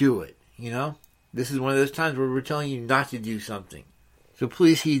just do it. This is one of those times where we're telling you not to do something. So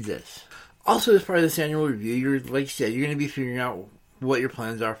please heed this. Also, as part of this annual review, like I said, you're going to be figuring out what your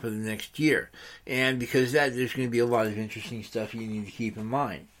plans are for the next year. And because of that, there's going to be a lot of interesting stuff you need to keep in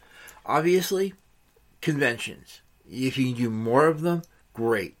mind. Obviously, conventions. If you can do more of them,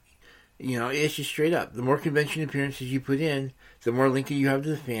 great. It's just straight up. The more convention appearances you put in, the more linking you have to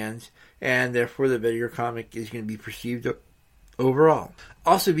the fans, and therefore the better your comic is going to be perceived overall.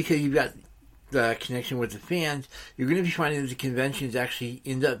 Also, because you've got the connection with the fans, you're going to be finding that the conventions actually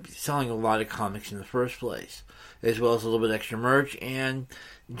end up selling a lot of comics in the first place, as well as a little bit extra merch, and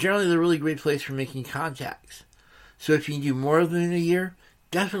generally they're a really great place for making contacts. So if you can do more of them in a year,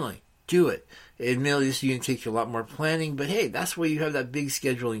 definitely do it. Admittedly, this is going to take you a lot more planning, but hey, that's why you have that big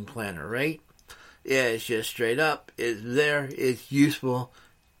scheduling planner, right? Yeah, it's just straight up. It's there. It's useful.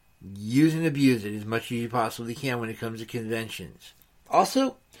 Use and abuse it as much as you possibly can when it comes to conventions.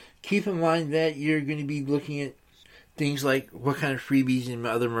 Also, keep in mind that you're going to be looking at things like what kind of freebies and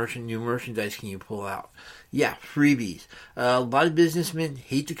other new merchandise can you pull out. Yeah, freebies. A lot of businessmen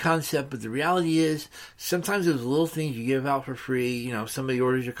hate the concept, but the reality is sometimes those little things you give out for free, you know, somebody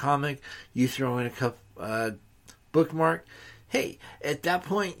orders your comic, you throw in a bookmark. Hey, at that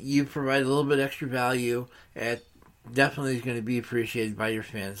point, you provide a little bit extra value. Definitely is going to be appreciated by your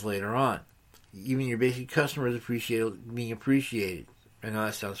fans later on. Even your basic customers appreciate being appreciated. I know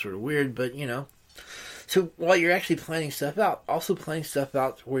that sounds sort of weird, but you know. So while you're actually planning stuff out, also planning stuff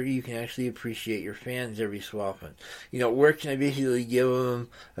out where you can actually appreciate your fans every so often. You know, where can I basically give them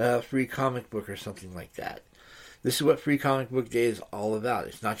a free comic book or something like that? This is what Free Comic Book Day is all about.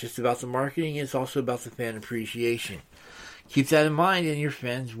 It's not just about the marketing, it's also about the fan appreciation. Keep that in mind and your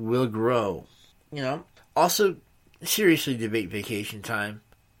fans will grow. You know, also, seriously debate vacation time.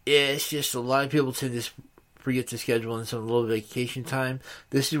 It's just a lot of people tend to forget to schedule in some little vacation time.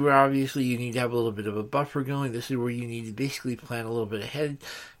 This is where obviously you need to have a little bit of a buffer going. This is where you need to basically plan a little bit ahead.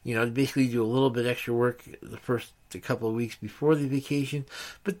 You know, to basically do a little bit extra work the couple of weeks before the vacation.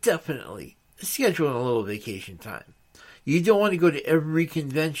 But definitely, schedule in a little vacation time. You don't want to go to every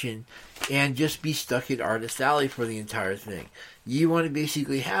convention and just be stuck at Artist Alley for the entire thing. You want to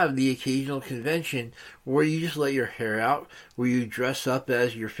basically have the occasional convention where you just let your hair out, where you dress up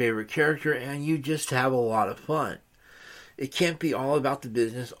as your favorite character, and you just have a lot of fun. It can't be all about the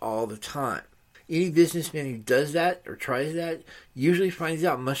business all the time. Any businessman who does that or tries that usually finds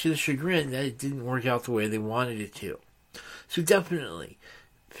out, much to the chagrin, that it didn't work out the way they wanted it to. So definitely,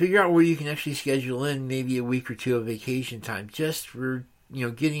 figure out where you can actually schedule in maybe a week or two of vacation time just for, you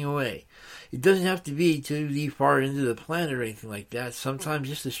know, getting away. It doesn't have to be to the far end of the planet or anything like that. Sometimes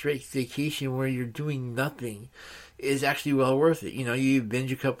just a straight vacation where you're doing nothing is actually well worth it. You know, you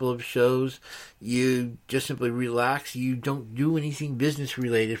binge a couple of shows, you just simply relax, you don't do anything business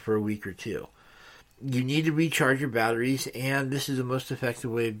related for a week or two. You need to recharge your batteries, and this is the most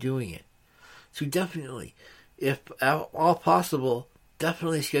effective way of doing it. So definitely, if at all possible,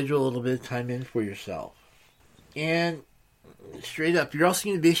 definitely schedule a little bit of time in for yourself. And straight up, you're also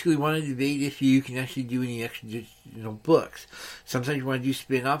going to basically want to debate if you can actually do any extra, books. Sometimes you want to do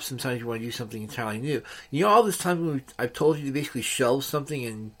spin-offs, sometimes you want to do something entirely new. You know, all this time I've told you to basically shelve something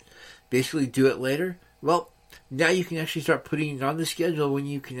and basically do it later? Well, now you can actually start putting it on the schedule when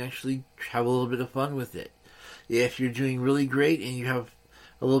you can actually have a little bit of fun with it. If you're doing really great and you have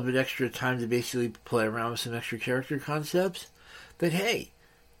a little bit extra time to basically play around with some extra character concepts, then hey,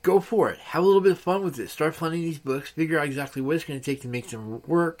 go for it. Have a little bit of fun with it. Start planning these books. Figure out exactly what it's going to take to make them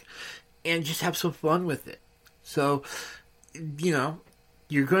work. And just have some fun with it. So, you know,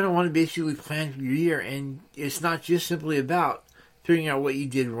 you're going to want to basically plan for your year. And it's not just simply about figuring out what you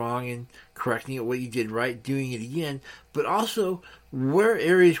did wrong and correcting it, what you did right, doing it again. But also, where are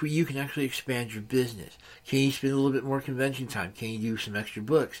areas where you can actually expand your business? Can you spend a little bit more convention time? Can you do some extra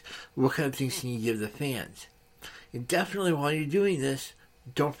books? What kind of things can you give the fans? And definitely while you're doing this,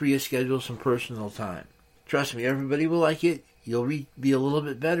 don't forget to schedule some personal time. Trust me, everybody will like it. You'll be a little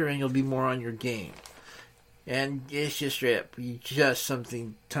bit better and you'll be more on your game. And it's just straight up. Just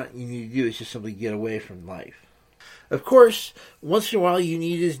something you need to do is just simply get away from life. Of course, once in a while you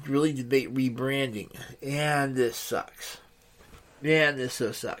need to really debate rebranding. And this sucks. Man, this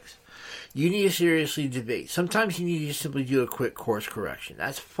so sucks. You need to seriously debate. Sometimes you need to just simply do a quick course correction.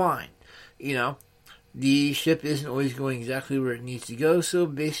 That's fine. You know, the ship isn't always going exactly where it needs to go, so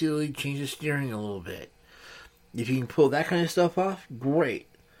basically change the steering a little bit. If you can pull that kind of stuff off, great.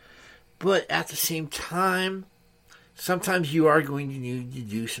 But at the same time, sometimes you are going to need to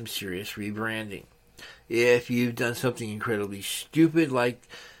do some serious rebranding. If you've done something incredibly stupid, like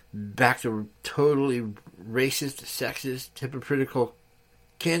backed a totally racist, sexist, hypocritical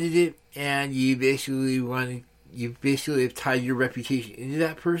candidate, and you basically have tied your reputation into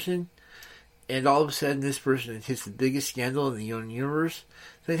that person, and all of a sudden this person hits the biggest scandal in the known universe,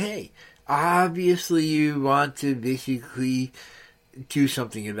 then hey, obviously you want to basically do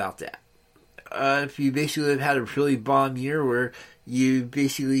something about that. If you basically have had a really bomb year where you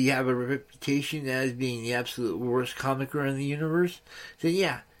basically have a reputation as being the absolute worst comicer in the universe, then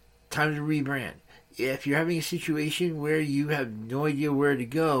yeah, time to rebrand. If you're having a situation where you have no idea where to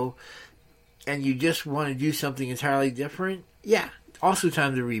go and you just want to do something entirely different, yeah, also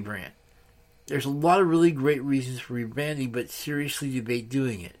time to rebrand. There's a lot of really great reasons for rebranding, but seriously debate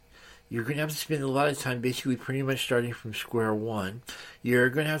doing it. You're going to have to spend a lot of time basically pretty much starting from square one. You're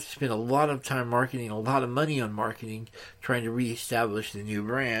going to have to spend a lot of time marketing, a lot of money on marketing, trying to reestablish the new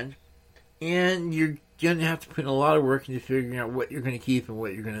brand. And you're going to have to put in a lot of work into figuring out what you're going to keep and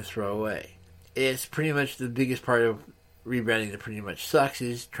what you're going to throw away. It's pretty much the biggest part of rebranding that pretty much sucks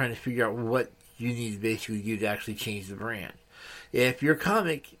is trying to figure out what you need to basically do to actually change the brand. If you've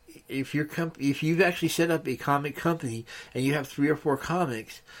actually set up a comic company and you have 3 or 4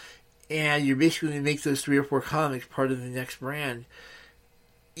 comics, and you're basically going to make those 3 or 4 comics part of the next brand,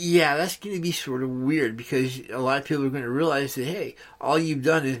 yeah, that's going to be sort of weird because a lot of people are going to realize that, hey, all you've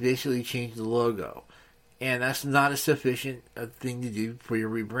done is basically change the logo. And that's not a sufficient thing to do for your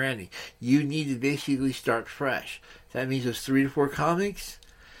rebranding. You need to basically start fresh. That means those 3 to 4 comics,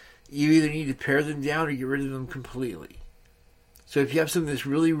 you either need to pare them down or get rid of them completely. So if you have something that's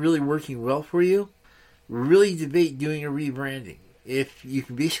really, really working well for you, really debate doing a rebranding. If you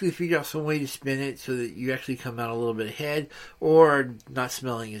can basically figure out some way to spin it so that you actually come out a little bit ahead or not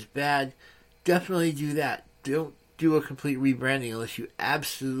smelling as bad, definitely do that. Don't do a complete rebranding unless you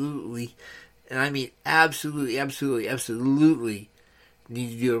absolutely, and I mean absolutely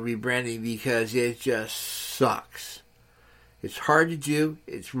need to do a rebranding because it just sucks. It's hard to do.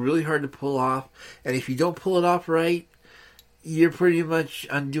 It's really hard to pull off. And if you don't pull it off right, you're pretty much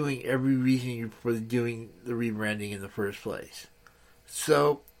undoing every reason for doing the rebranding in the first place.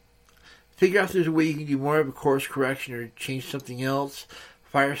 So, figure out if there's a way you can do more of a course correction or change something else,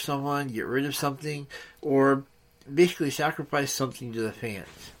 fire someone, get rid of something, or basically sacrifice something to the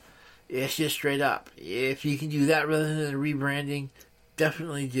fans. It's just straight up. If you can do that rather than rebranding,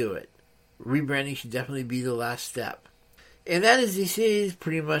 definitely do it. Rebranding should definitely be the last step. And that, as they say, is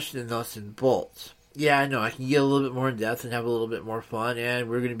pretty much the nuts and bolts. Yeah, I know, I can get a little bit more in depth and have a little bit more fun, and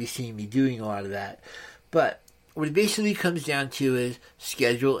we're going to be seeing me doing a lot of that. But what it basically comes down to is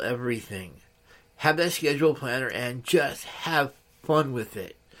schedule everything. Have that schedule planner and just have fun with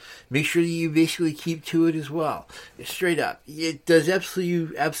it. Make sure that you basically keep to it as well. Straight up. It does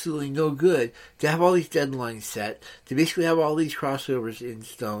absolutely no good to have all these deadlines set, to basically have all these crossovers in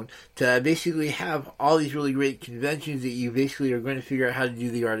stone, to basically have all these really great conventions that you basically are going to figure out how to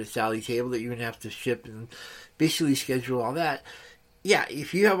do the Artist Alley table that you're going to have to ship and basically schedule all that. Yeah,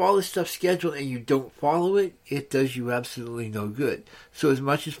 if you have all this stuff scheduled and you don't follow it, it does you absolutely no good. So as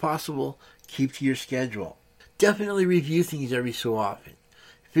much as possible, keep to your schedule. Definitely review things every so often.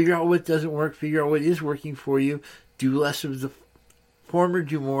 Figure out what doesn't work, figure out what is working for you, do less of the former,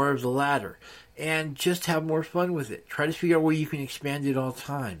 do more of the latter, and just have more fun with it. Try to figure out where you can expand at all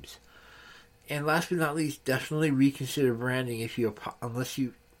times. And last but not least, definitely reconsider branding unless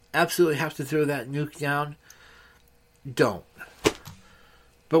you absolutely have to throw that nuke down, don't.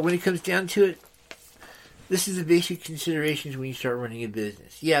 But when it comes down to it, this is the basic considerations when you start running a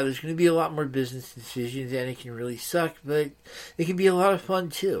business. Yeah, there's going to be a lot more business decisions, and it can really suck, but it can be a lot of fun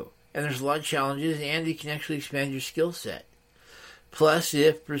too. And there's a lot of challenges, and it can actually expand your skill set. Plus,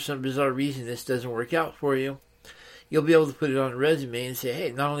 if for some bizarre reason this doesn't work out for you, you'll be able to put it on a resume and say,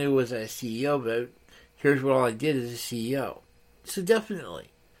 hey, not only was I a CEO, but here's what all I did as a CEO. So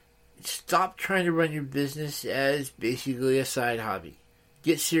definitely, stop trying to run your business as basically a side hobby.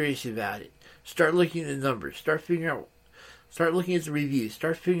 Get serious about it. Start looking at the numbers. Start looking at the reviews.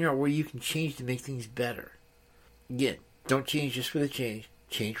 Start figuring out where you can change to make things better. Again, don't change just for the change.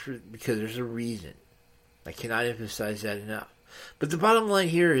 Change because there's a reason. I cannot emphasize that enough. But the bottom line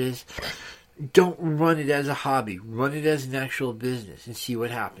here is, don't run it as a hobby. Run it as an actual business and see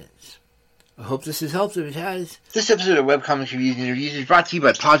what happens. I hope this has helped. If it has, this episode of Webcomics Reviews and Interviews is brought to you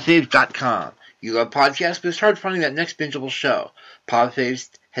by Podfaves.com. You love podcasts, but it's hard finding that next bingeable show. Podfaves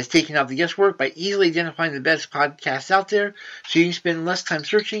has taken out the guesswork by easily identifying the best podcasts out there, so you can spend less time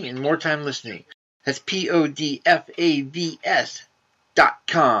searching and more time listening. That's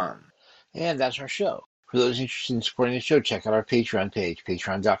PODFAVS.com. And that's our show. For those interested in supporting the show, check out our Patreon page,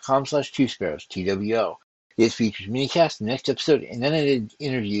 patreon.com/twosparrows, TWO. It features minicasts, the next episode, and unedited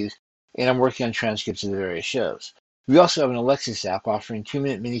interviews, and I'm working on transcripts of the various shows. We also have an Alexis app offering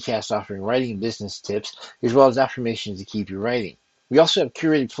 2-minute minicasts offering writing and business tips, as well as affirmations to keep you writing. We also have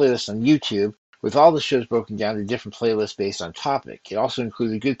curated playlists on YouTube, with all the shows broken down to different playlists based on topic. It also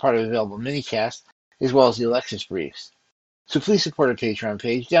includes a good part of available minicasts, as well as the Alexis briefs. So please support our Patreon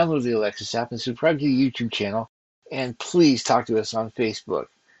page, download the Alexis app, and subscribe to the YouTube channel, and please talk to us on Facebook.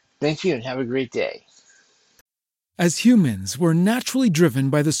 Thank you, and have a great day. As humans, we're naturally driven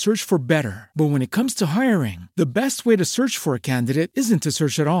by the search for better. But when it comes to hiring, the best way to search for a candidate isn't to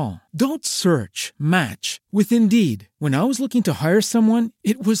search at all. Don't search, match with Indeed. When I was looking to hire someone,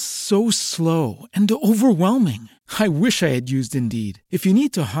 it was so slow and overwhelming. I wish I had used Indeed. If you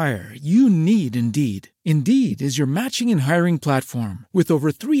need to hire, you need Indeed. Indeed is your matching and hiring platform with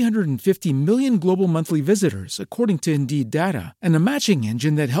over 350 million global monthly visitors, according to Indeed data, and a matching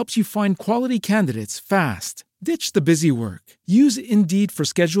engine that helps you find quality candidates fast. Ditch the busy work. Use Indeed for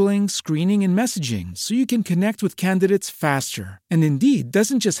scheduling, screening, and messaging so you can connect with candidates faster. And Indeed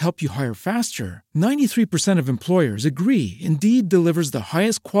doesn't just help you hire faster. 93% of employers agree Indeed delivers the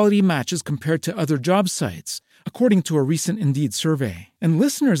highest quality matches compared to other job sites, according to a recent Indeed survey. And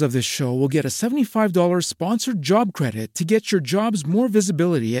listeners of this show will get a $75 sponsored job credit to get your jobs more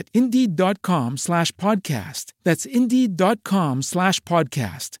visibility at Indeed.com/podcast. That's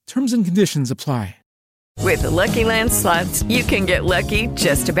Indeed.com/podcast. Terms and conditions apply. With the Lucky Land Slots, you can get lucky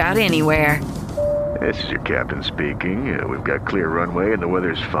just about anywhere. This is your captain speaking. We've got clear runway and the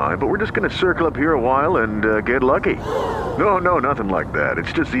weather's fine, but we're just going to circle up here a while and get lucky. No, nothing like that.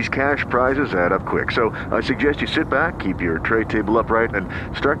 It's just these cash prizes add up quick. So I suggest you sit back, keep your tray table upright, and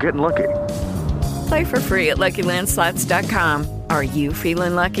start getting lucky. Play for free at LuckyLandSlots.com. Are you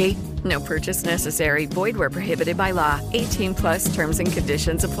feeling lucky? No purchase necessary. Void where prohibited by law. 18+ terms and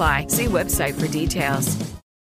conditions apply. See website for details.